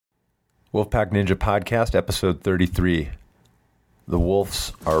Wolfpack Ninja Podcast, episode 33. The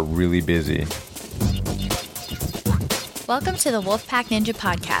wolves are really busy. Welcome to the Wolfpack Ninja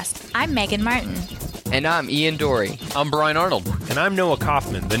Podcast. I'm Megan Martin. And I'm Ian Dory. I'm Brian Arnold. And I'm Noah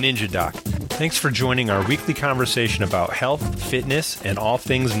Kaufman, the Ninja Doc. Thanks for joining our weekly conversation about health, fitness, and all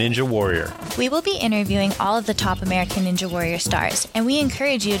things Ninja Warrior. We will be interviewing all of the top American Ninja Warrior stars, and we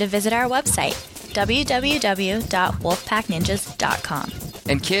encourage you to visit our website, www.wolfpackninjas.com.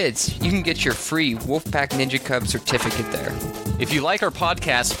 And kids, you can get your free Wolfpack Ninja Cub certificate there. If you like our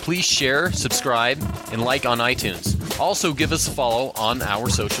podcast, please share, subscribe, and like on iTunes. Also, give us a follow on our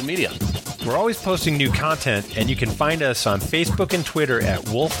social media. We're always posting new content, and you can find us on Facebook and Twitter at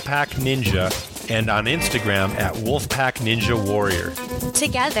Wolfpack Ninja and on Instagram at Wolfpack Ninja Warrior.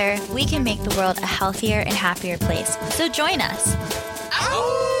 Together, we can make the world a healthier and happier place. So join us.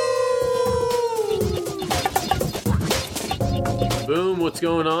 Boom, what's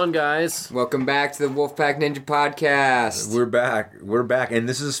going on, guys? Welcome back to the Wolfpack Ninja Podcast. We're back. And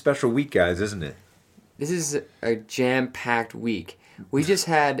this is a special week, guys, isn't it? This is a jam-packed week. We just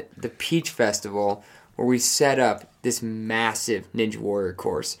had the Peach Festival where we set up this massive Ninja Warrior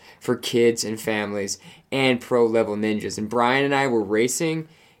course for kids and families and pro-level ninjas. And Brian and I were racing.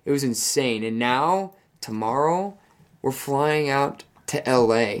 It was insane. And now, tomorrow, we're flying out to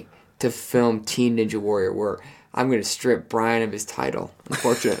LA to film Teen Ninja Warrior, where I'm going to strip Brian of his title,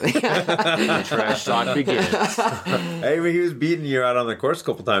 unfortunately. The trash talk begins. Hey, but he was beating you out on the course a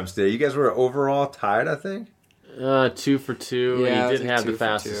couple times today. You guys were overall tied, I think? 2 for 2, Yeah, and he didn't have the 2 for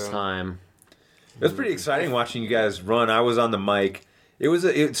fastest 2. time. It was pretty exciting watching you guys run. I was on the mic.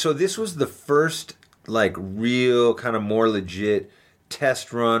 So this was the first, real kind of more legit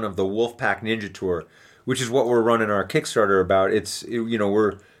test run of the Wolfpack Ninja Tour, which is what we're running our Kickstarter about.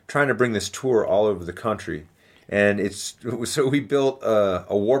 We're trying to bring this tour all over the country. And so we built a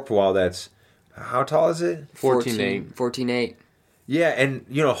warp wall that's, how tall is it? 14.8. 14.8. Yeah, and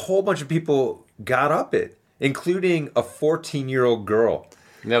a whole bunch of people got up it, including a 14-year-old girl.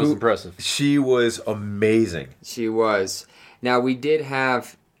 That was impressive. She was amazing. She was. Now, we did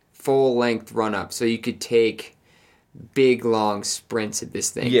have full-length run-up, so you could take big, long sprints at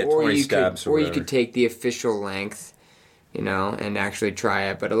this thing. Yeah, or 20 you steps could, or Or you whatever. could take the official length, and actually try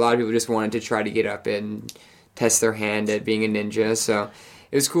it. But a lot of people just wanted to try to get up it and test their hand at being a ninja. So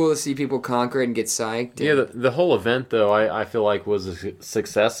it was cool to see people conquer it and get psyched. Yeah, the whole event, though, I feel like was a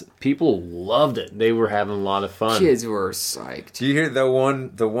success. People loved it. They were having a lot of fun. Kids were psyched. Do you hear the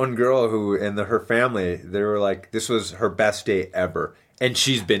one girl who and her family? They were like, this was her best day ever, and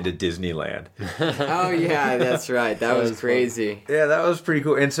she's been to Disneyland. Oh, yeah, that's right. That was crazy. Yeah, that was pretty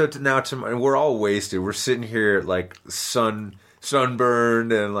cool. And so now we're all wasted. We're sitting here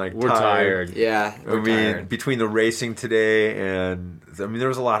sunburned and We're tired. Yeah, we're tired. Between the racing today and there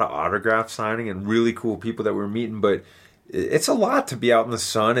was a lot of autograph signing and really cool people that we were meeting, but it's a lot to be out in the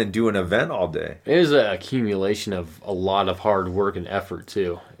sun and do an event all day. It was an accumulation of a lot of hard work and effort,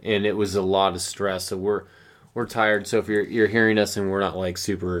 too. And it was a lot of stress. So we're tired. So if you're hearing us and we're not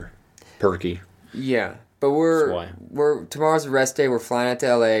super perky. Yeah, but we're tomorrow's a rest day. We're flying out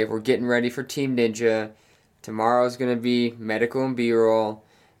to LA. We're getting ready for Team Ninja. Tomorrow's gonna be medical and B-roll,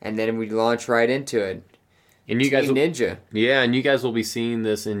 and then we launch right into it. And you Team guys Ninja. Yeah, and you guys will be seeing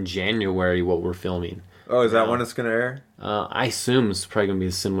this in January, what we're filming. Oh, is that when it's going to air? I assume it's probably going to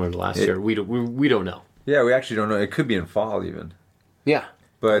be similar to last year. We don't know. Yeah, we actually don't know. It could be in fall even. Yeah.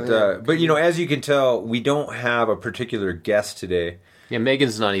 But as you can tell, we don't have a particular guest today. Yeah,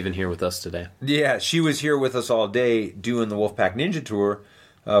 Megan's not even here with us today. Yeah, she was here with us all day doing the Wolfpack Ninja Tour,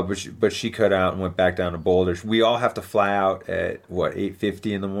 but she cut out and went back down to Boulder. We all have to fly out at,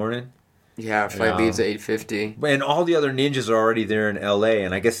 8:50 in the morning? Yeah, flight leaves at 8:50. And all the other ninjas are already there in LA,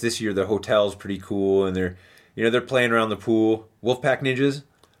 and I guess this year the hotel's pretty cool, and they're playing around the pool. Wolfpack Ninjas,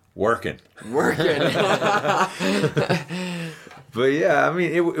 working. But yeah, I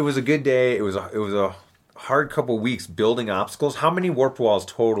mean, it was a good day. It was a hard couple weeks building obstacles. How many warp walls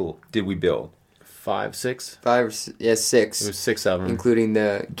total did we build? 5, 6? 6. It was 6 of them. Including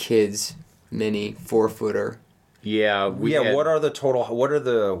the kids' mini 4-footer. Yeah. What are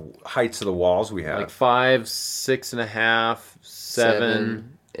the heights of the walls we have? 5, 6.5,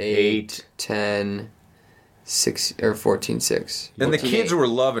 7, 8, 10, 6, or 14.6. And the kids were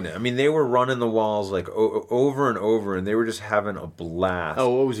loving it. I mean, they were running the walls over and over, and they were just having a blast.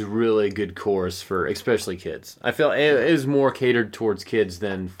 Oh, it was a really good course for especially kids. I feel it was more catered towards kids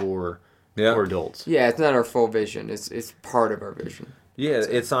than for adults. Yeah, it's not our full vision. It's part of our vision. Yeah,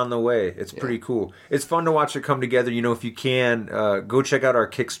 it's on the way. It's pretty cool. It's fun to watch it come together. If you can, go check out our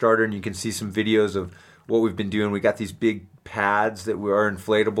Kickstarter, and you can see some videos of what we've been doing. We got these big pads that are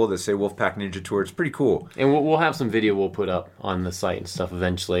inflatable that say Wolfpack Ninja Tour. It's pretty cool. And we'll have some video we'll put up on the site and stuff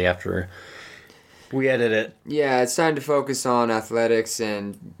eventually after we edit it. Yeah, it's time to focus on athletics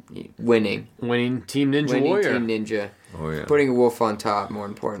and winning. Winning Team Ninja Warrior. Team Ninja. Oh yeah. Putting a wolf on top, more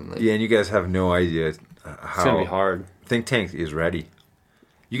importantly. Yeah, and you guys have no idea how It's going to be hard. Think Tank is ready.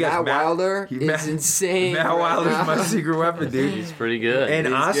 You guys, Matt Wilder is insane. Matt Wilder's my secret weapon, dude. He's pretty good. And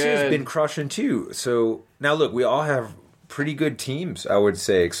He's Asia's good. been crushing too. So now look, we all have pretty good teams, I would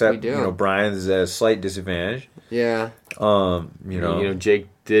say, except We do. you know Brian's at a slight disadvantage. Yeah. You know, Jake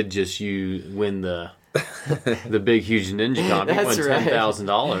did just win the big huge ninja comp. He won That's right. I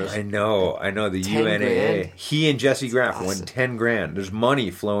 $10,000. know the 10 UNAA. grand? He and Jesse Graff won awesome. 10 grand. There's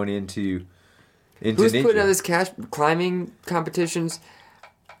money flowing into Who's Ninja. putting on this cash climbing competitions?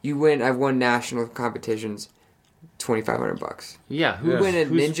 I've won national competitions, $2,500. Yeah, Who win a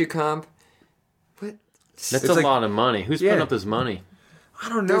ninja comp? What? That's It's a like- lot of money. Who's Yeah. putting up this money? I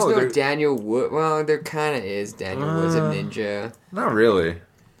don't There's know. no They're- Daniel Wood. Well, there kind of is. Daniel Wood's a ninja. Not really.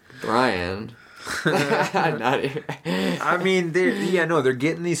 Brian. Not even. I mean, they're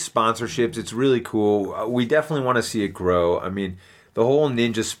getting these sponsorships. It's really cool. We definitely want to see it grow. I mean, the whole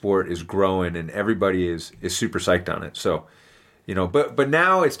ninja sport is growing, and everybody is super psyched on it. So, you know, but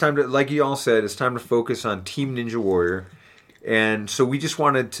now it's time to, like you all said, it's time to focus on Team Ninja Warrior. And so we just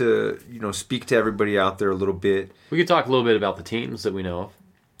wanted to, speak to everybody out there a little bit. We could talk a little bit about the teams that we know of.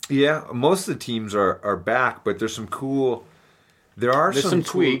 Yeah, most of the teams are back, but there's some cool. There's some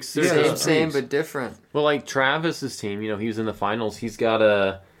tweaks. Cool, There's Same, but different. Well, like Travis's team, he was in the finals. He's got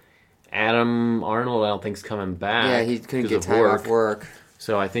Adam Arnold, I don't think, is coming back. Yeah, he couldn't because get of time off work.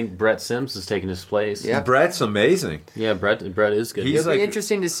 So I think Brett Sims is taking his place. Yeah. Brett's amazing. Yeah, Brett is good. He's It'll like- be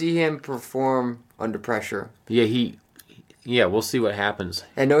interesting to see him perform under pressure. Yeah, we'll see what happens.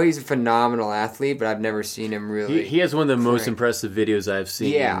 I know he's a phenomenal athlete, but I've never seen him really. He has one of the most Correct. impressive videos I've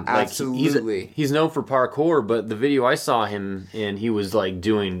seen. Yeah, Like, absolutely. He's known for parkour, but the video I saw him in, he was like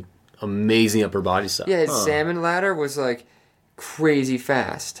doing amazing upper body stuff. Yeah, his salmon ladder was like crazy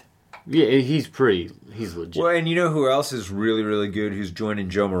fast. Yeah, he's legit. Well, and you know who else is really, really good? Who's joining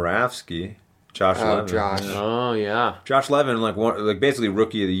Joe Moravsky? Josh Levin. Josh. Oh yeah. Josh Levin, like basically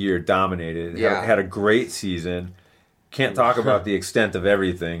rookie of the year, dominated. Yeah. Had a great season. Can't talk about the extent of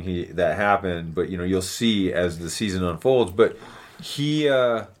everything that happened, but you'll see as the season unfolds. But he's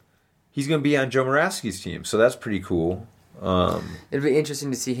going to be on Joe Moravsky's team, so that's pretty cool. It'd be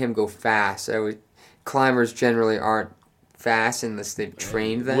interesting to see him go fast. Climbers generally aren't fast unless they've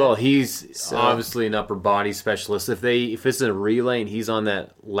trained them. Well, he's obviously an upper body specialist. If it's a relay and he's on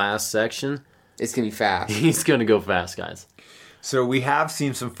that last section, it's gonna be fast. he's going to go fast, guys. So we have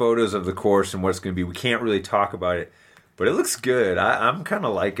seen some photos of the course and what it's going to be. We can't really talk about it, but it looks good. I'm kind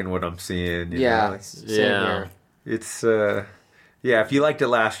of liking what I'm seeing. you know? Same Yeah. here. It's if you liked it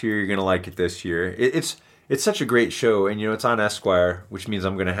last year, you're gonna like it this year. It's such a great show, and it's on Esquire, which means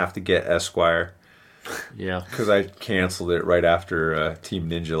I'm gonna have to get Esquire Yeah. because I canceled it right after Team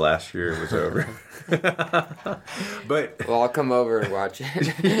Ninja last year was over. But Well, I'll come over and watch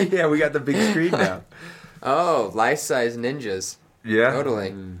it. yeah, we got the big screen now. Oh, life-size ninjas. Yeah,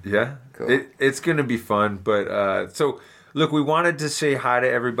 Totally. Yeah, Cool. It's gonna be fun. But so look, we wanted to say hi to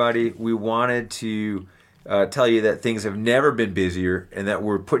everybody. We wanted to tell you that things have never been busier, and that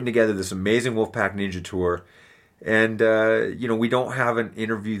we're putting together this amazing Wolfpack Ninja Tour. And we don't have an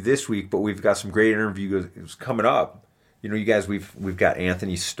interview this week, but we've got some great interviews coming up. You guys, we've got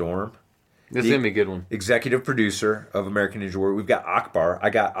Anthony Storm, This is going to be a good one. executive producer of American Ninja Warrior. We've got Akbar. I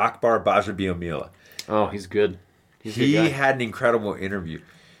got Akbar Bajarbiomila. Oh, he's good. He's a He good guy. had an incredible interview.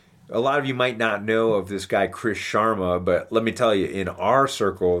 A lot of you might not know of this guy, Chris Sharma, but let me tell you, in our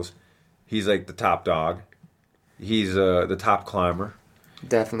circles, he's like the top dog. He's the top climber.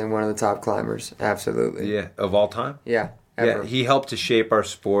 Definitely one of the top climbers. Absolutely. Yeah, of all time. Yeah. Yeah, Ever. he helped to shape our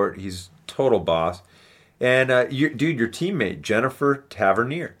sport. He's total boss. And your teammate, Jennifer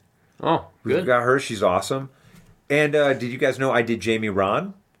Tavernier. Oh, We've good. got her. She's awesome. And did you guys know I did Jamie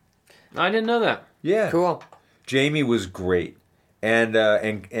Ron? I didn't know that. Yeah. Cool. Jamie was great. And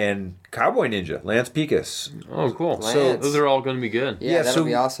Cowboy Ninja, Lance Picas. Oh, cool. Lance. So those are all going to be good. Yeah, that'll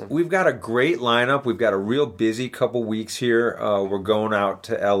be awesome. We've got a great lineup. We've got a real busy couple weeks here. We're going out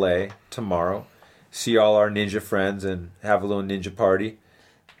to LA tomorrow, see all our ninja friends and have a little ninja party.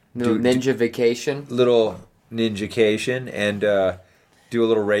 Little ninja vacation. Little ninjacation and do a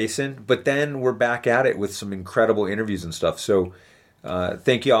little racing. But then we're back at it with some incredible interviews and stuff. So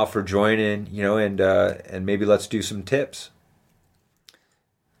thank you all for joining, and maybe let's do some tips.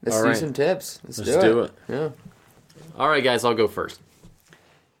 Let's All do right. some tips. Let's Let's do it. Yeah. All right, guys, I'll go first.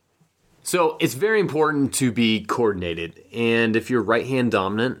 So it's very important to be coordinated. And if you're right hand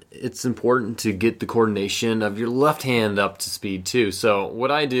dominant, it's important to get the coordination of your left hand up to speed too. So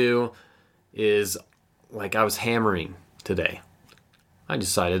what I do is, like I was hammering today, I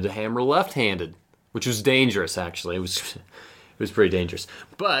decided to hammer left-handed, which was dangerous actually. It was pretty dangerous.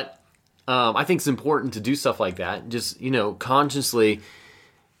 But I think it's important to do stuff like that. Just, consciously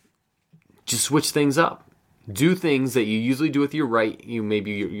just switch things up. Do things that you usually do with your right,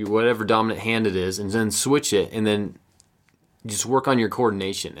 maybe your whatever dominant hand it is, and then switch it, and then just work on your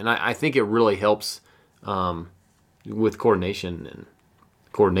coordination. And I think it really helps with coordination, and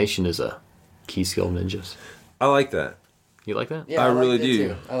coordination is a key skill of ninjas. I like that. You like that? Yeah, I like really that do.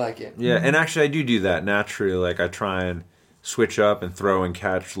 Too. I like it. Yeah, and actually I do that naturally. Like I try and switch up and throw and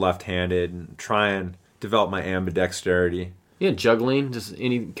catch left-handed and try and develop my ambidexterity. Yeah, juggling, just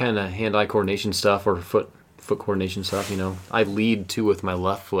any kind of hand-eye coordination stuff or foot coordination stuff, I lead too with my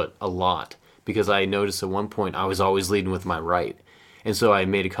left foot a lot because I noticed at one point I was always leading with my right. And so I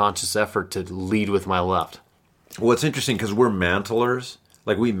made a conscious effort to lead with my left. Well, it's interesting because we're mantlers.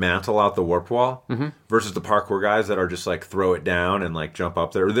 Like we mantle out the warp wall versus the parkour guys that are just like throw it down and like jump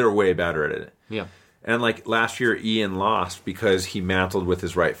up there. They're way better at it. Yeah. And like last year Ian lost because he mantled with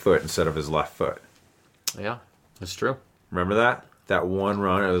his right foot instead of his left foot. Yeah, that's true. Remember that? That one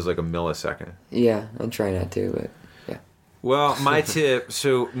run, it was like a millisecond. Yeah, I'm trying not to, but yeah. Well, my tip,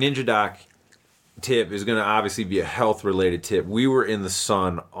 so Ninja Doc tip is going to obviously be a health-related tip. We were in the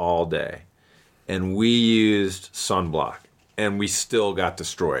sun all day, and we used sunblock, and we still got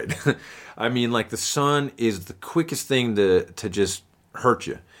destroyed. I mean, like the sun is the quickest thing to just hurt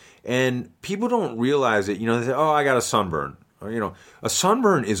you. And people don't realize it. They say, oh, I got a sunburn. Or, a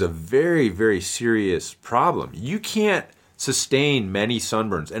sunburn is a very, very serious problem. You can't sustain many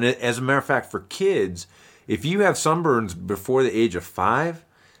sunburns. And as a matter of fact, for kids, if you have sunburns before the age of 5,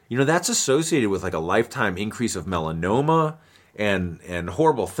 that's associated with like a lifetime increase of melanoma and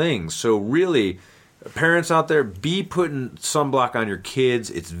horrible things. So really, parents out there, be putting sunblock on your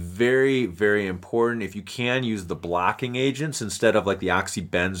kids. It's very, very important. If you can, use the blocking agents instead of like the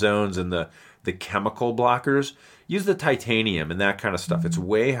oxybenzones and the chemical blockers. Use the titanium and that kind of stuff. It's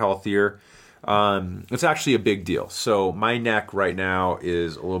way healthier. It's actually a big deal. So my neck right now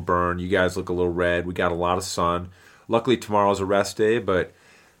is a little burned. You guys look a little red. We got a lot of sun. Luckily tomorrow's a rest day, but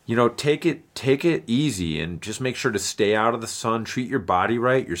take it easy and just make sure to stay out of the sun. Treat your body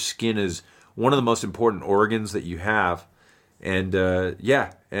right. Your skin is one of the most important organs that you have. And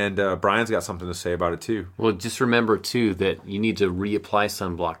Brian's got something to say about it too. Well, just remember too that you need to reapply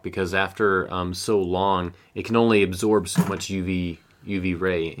sunblock because after so long, it can only absorb so much UV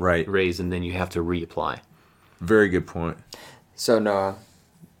rays, and then you have to reapply. Very good point. So Noah,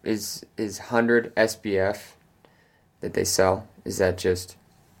 is 100 SPF that they sell? Is that just,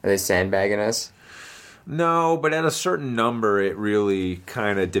 are they sandbagging us? No, but at a certain number, it really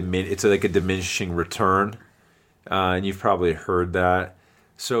kind of it's like a diminishing return, and you've probably heard that.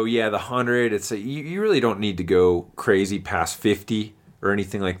 So yeah, the 100, you really don't need to go crazy past 50 or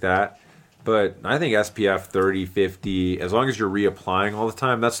anything like that. But I think SPF 30, 50, as long as you're reapplying all the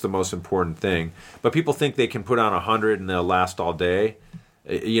time, that's the most important thing. But people think they can put on 100 and they'll last all day.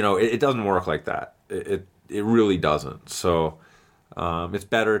 It doesn't work like that. It really doesn't. So it's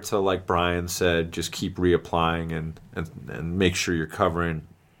better to, like Brian said, just keep reapplying and make sure you're covering,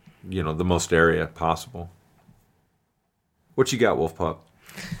 the most area possible. What you got, Wolf Pup?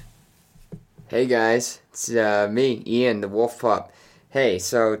 Hey guys, it's me, Ian, the Wolf Pup. Hey,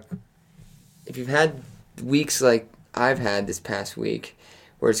 so if you've had weeks like I've had this past week,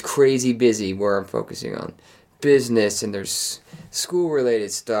 where it's crazy busy, where I'm focusing on business and there's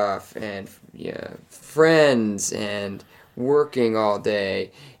school-related stuff and friends and working all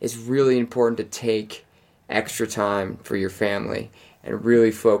day, it's really important to take extra time for your family and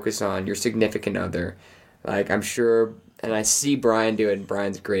really focus on your significant other. Like I'm sure, and I see Brian do it, and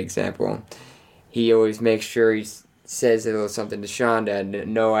Brian's a great example. He always makes sure he says a little something to Shonda,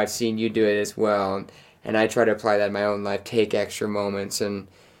 and no, I've seen you do it as well. And I try to apply that in my own life, take extra moments and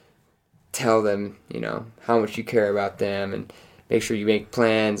tell them, how much you care about them, and make sure you make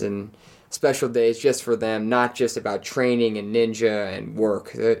plans and special days just for them, not just about training and ninja and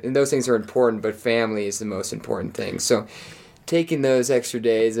work. And those things are important, but family is the most important thing. So taking those extra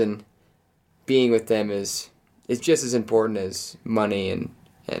days and being with them is just as important as money and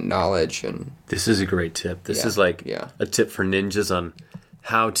knowledge. And this is a great tip. This is like a tip for ninjas on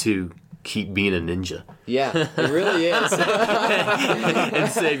how to keep being a ninja. Yeah, it really is.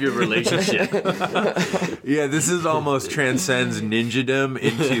 And save your relationship. Yeah, this is almost transcends ninjadom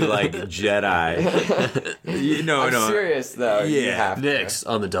into like Jedi. I'm serious though. Yeah. You have to. Next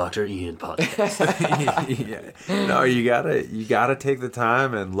on the Dr. Ian podcast. Yeah. No, you gotta take the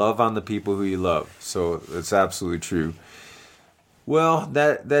time and love on the people who you love. So it's absolutely true. Well,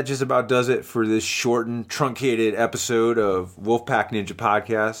 that just about does it for this shortened, truncated episode of Wolfpack Ninja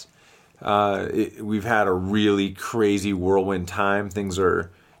Podcast. We've had a really crazy whirlwind time. Things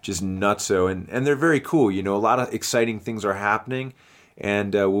are just nutso, and they're very cool. A lot of exciting things are happening,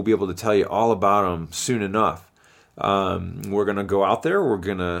 and we'll be able to tell you all about them soon enough. We're gonna go out there. We're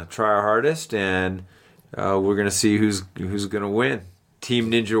gonna try our hardest, and we're gonna see who's gonna win. Team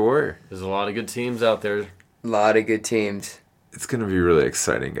Ninja Warrior. There's a lot of good teams out there. A lot of good teams. It's gonna be really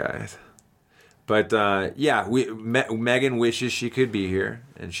exciting, guys. But Megan wishes she could be here,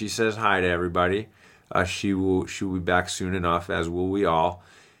 and she says hi to everybody. She'll be back soon enough, as will we all.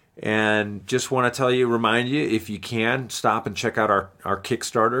 And just want to remind you, if you can, stop and check out our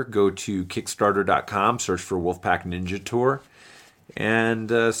Kickstarter. Go to Kickstarter.com, search for Wolfpack Ninja Tour, and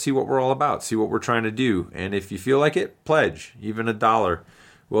see what we're all about, see what we're trying to do. And if you feel like it, pledge. Even $1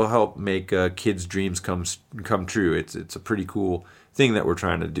 will help make kids' dreams come true. It's a pretty cool thing that we're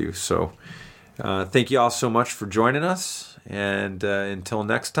trying to do. So thank you all so much for joining us. And until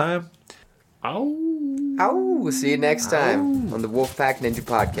next time. Ow. Ow. We'll see you next time on the Wolfpack Ninja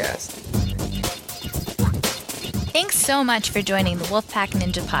Podcast. Thanks so much for joining the Wolfpack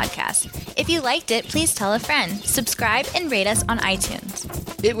Ninja Podcast. If you liked it, please tell a friend, subscribe, and rate us on iTunes.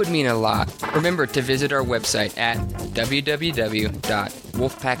 It would mean a lot. Remember to visit our website at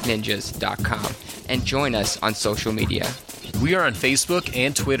www.wolfpackninjas.com and join us on social media. We are on Facebook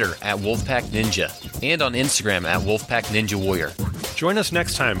and Twitter at Wolfpack Ninja and on Instagram at Wolfpack Ninja Warrior. Join us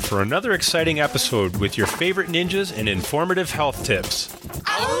next time for another exciting episode with your favorite ninjas and informative health tips.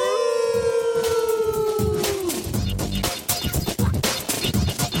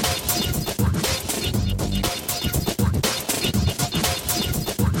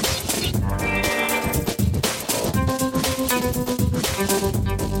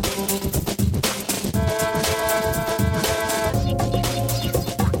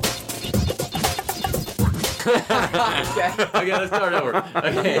 Okay, let's start over.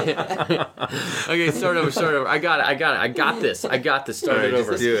 Okay, start over. I got it. I got this. Start it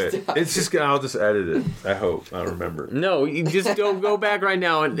over. Do it. It's just I'll just edit it. I hope. I'll remember. No, you just go back right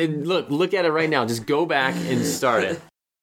now and look at it right now. Just go back and start it.